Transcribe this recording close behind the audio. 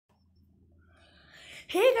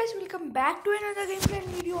Hey guys, welcome back to another gameplay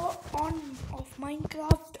video of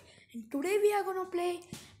Minecraft, and today we are gonna play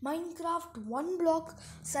Minecraft one block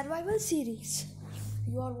survival series.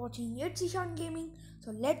 You are watching It's Ishan Gaming,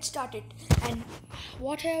 so let's start it. And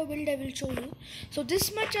what I have built I will show you. So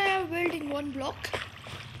this much I have built in one block.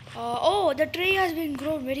 Oh, the tree has been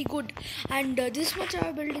grown very good, and this much I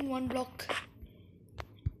have built in one block.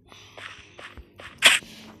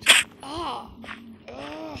 Ah,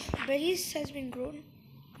 berries has been grown.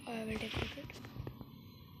 I will take it.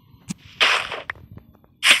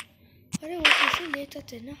 अरे वो कैसे लेता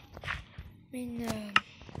थे ना mean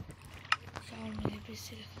sound मेरे पे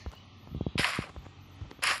से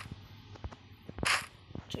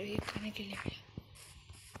तो ये खाने के लिए मिला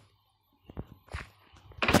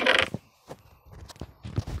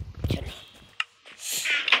चलो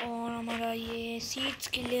और हमारा ये सीड्स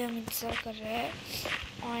के लिए हम इंतज़ार कर रहे हैं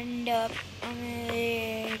एंड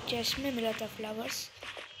हमें चेस्ट में मिला था फ्लावर्स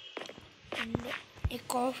एंड एक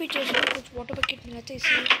कॉफ़ी चेस्ट में कुछ वाटर पैकेट मिला था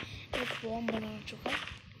इसलिए एक फॉर्म बना चुका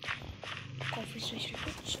कॉफ़ी स्पेशल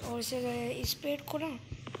कुछ और इसे इस पेड़ को ना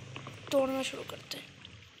तोड़ना शुरू करते हैं।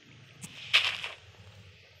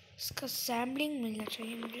 इसका सैम्पलिंग मिलना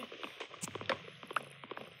चाहिए मुझे।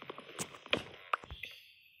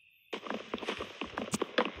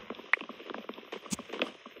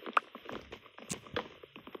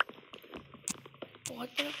 बहुत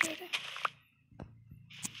बड़ा पेड़ है।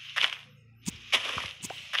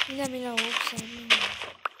 मिला वो सैम्पलिंग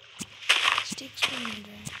स्टिक्स भी मिल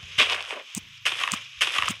रहा है।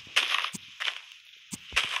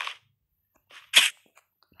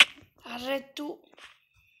 अरे तू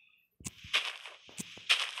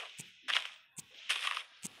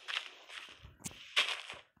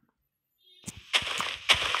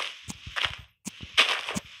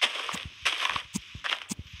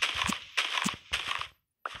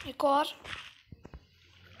एक और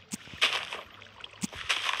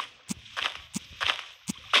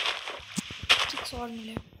स्टिक्स और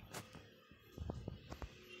मिले।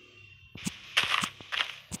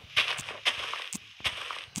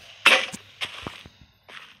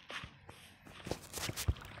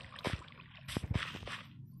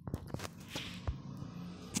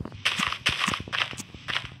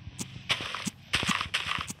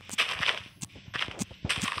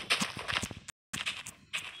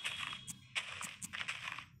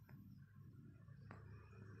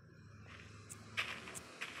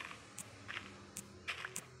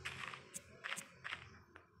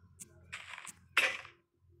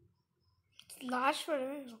 लास्ट पर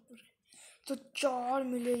तो 4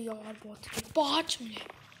 मिले यार, बहुत 5 मिले।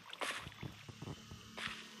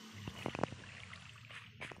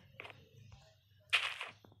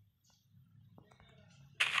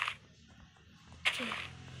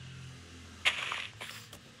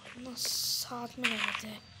 ना साथ में लगाते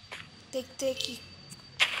हैं, देखते कि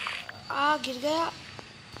गिर गया।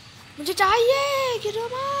 मुझे चाहिए, गिरो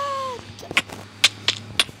मत।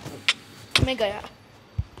 मैं गया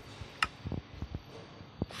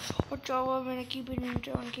और चावा मैंने की भी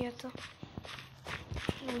नहीं ऑन किया था।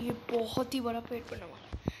 तो ये बहुत ही बड़ा पेट बना हुआ है।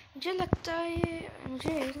 मुझे लगता है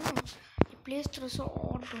मुझे ना ये प्लेस थोड़ा सा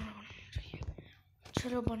और बनाना चाहिए।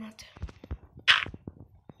 चलो बनाते हैं।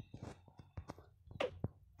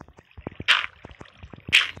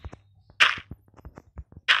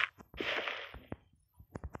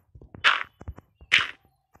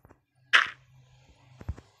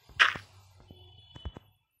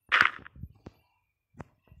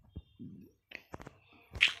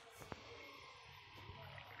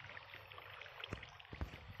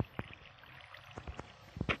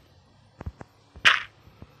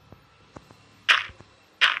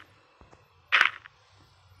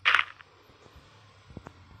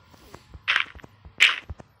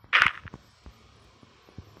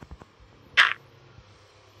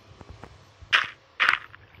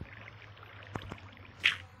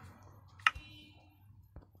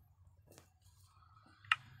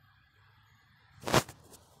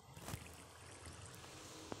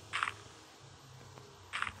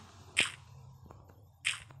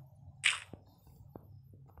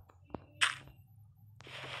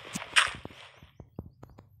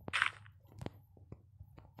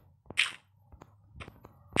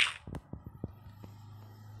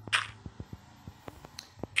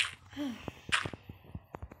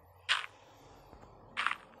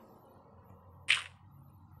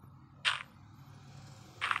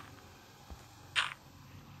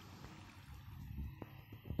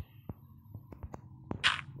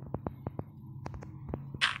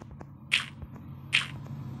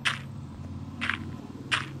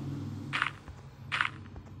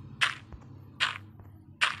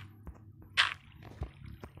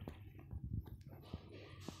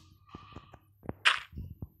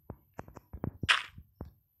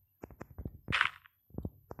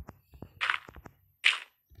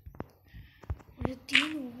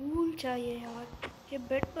 चाहिए यार, ये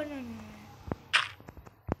बेड बनाना है।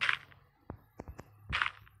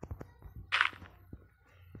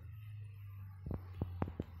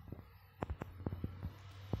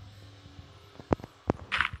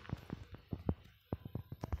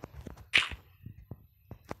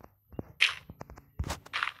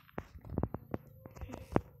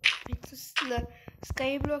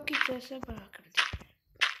 स्काई ब्लॉक की जैसे बड़ा कर दिया।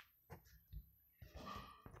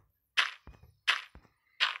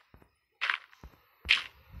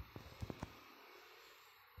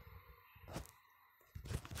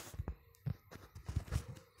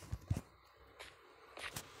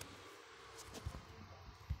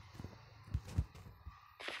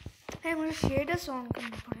 है मुझे शेडर सॉन्ग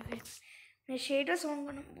करना पड़ेगा। मैं शेडर सॉन्ग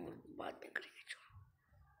करना बाद में करेंगे।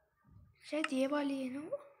 शायद ये वाली है ना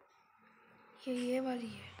वो, ये वाली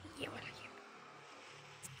है, ये वाला ये।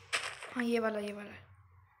 हाँ ये वाला है।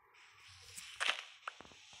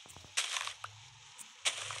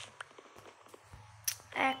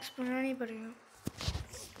 एक्स बनाना नहीं पड़ेगा।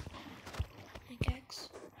 एक एक्स।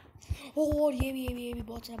 और ये भी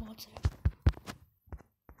बहुत सारा।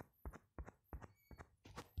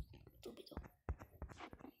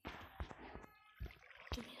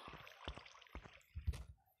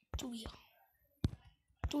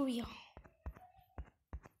 तू भी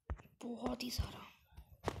बहुत ही सारा।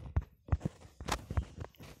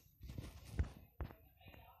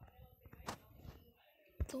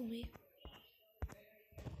 तू भी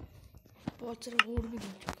बहुत सारा होड़ भी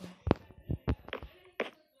बन चुका है।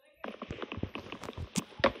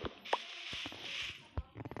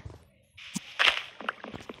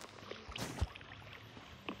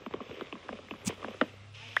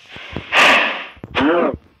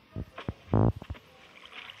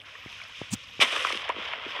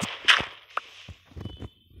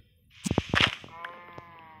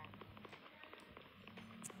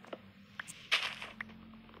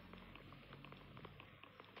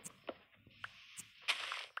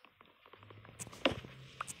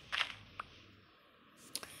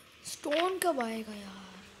 स्टोन कब आएगा यार?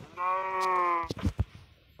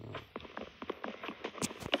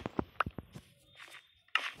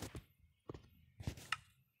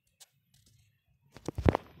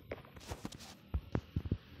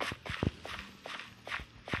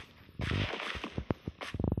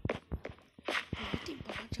 बहुत ही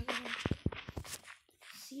बड़ा जगह है।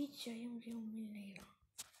 सीट चाहिए मुझे, उम्मीद नहीं रहा।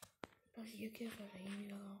 बस ये क्या कर रही है?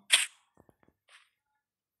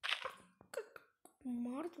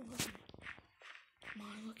 मार दूंगा,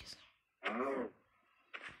 मारूंगा कैसे?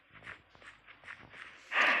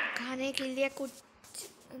 खाने के लिए कुछ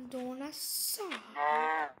दो ना सा।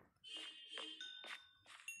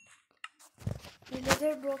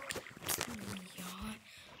 लेदर ब्लॉक यार।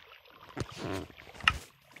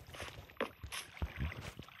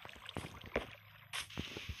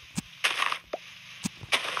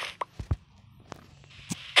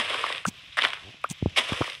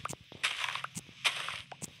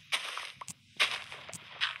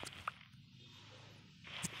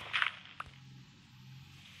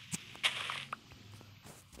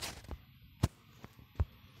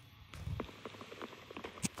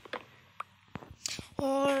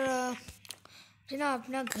 और ना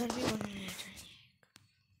अपना घर भी बनाना चाहिए।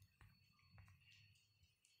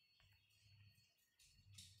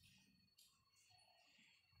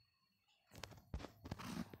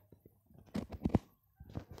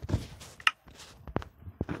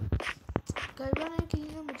 घर बनाने के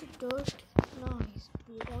लिए मुझे डस्ट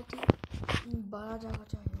बहुत ही बड़ा जगह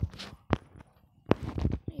चाहिए होगा।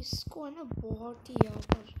 इसको है ना बहुत ही यहाँ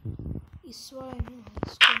पर इस वाला है ना,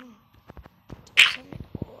 इसको ना सब में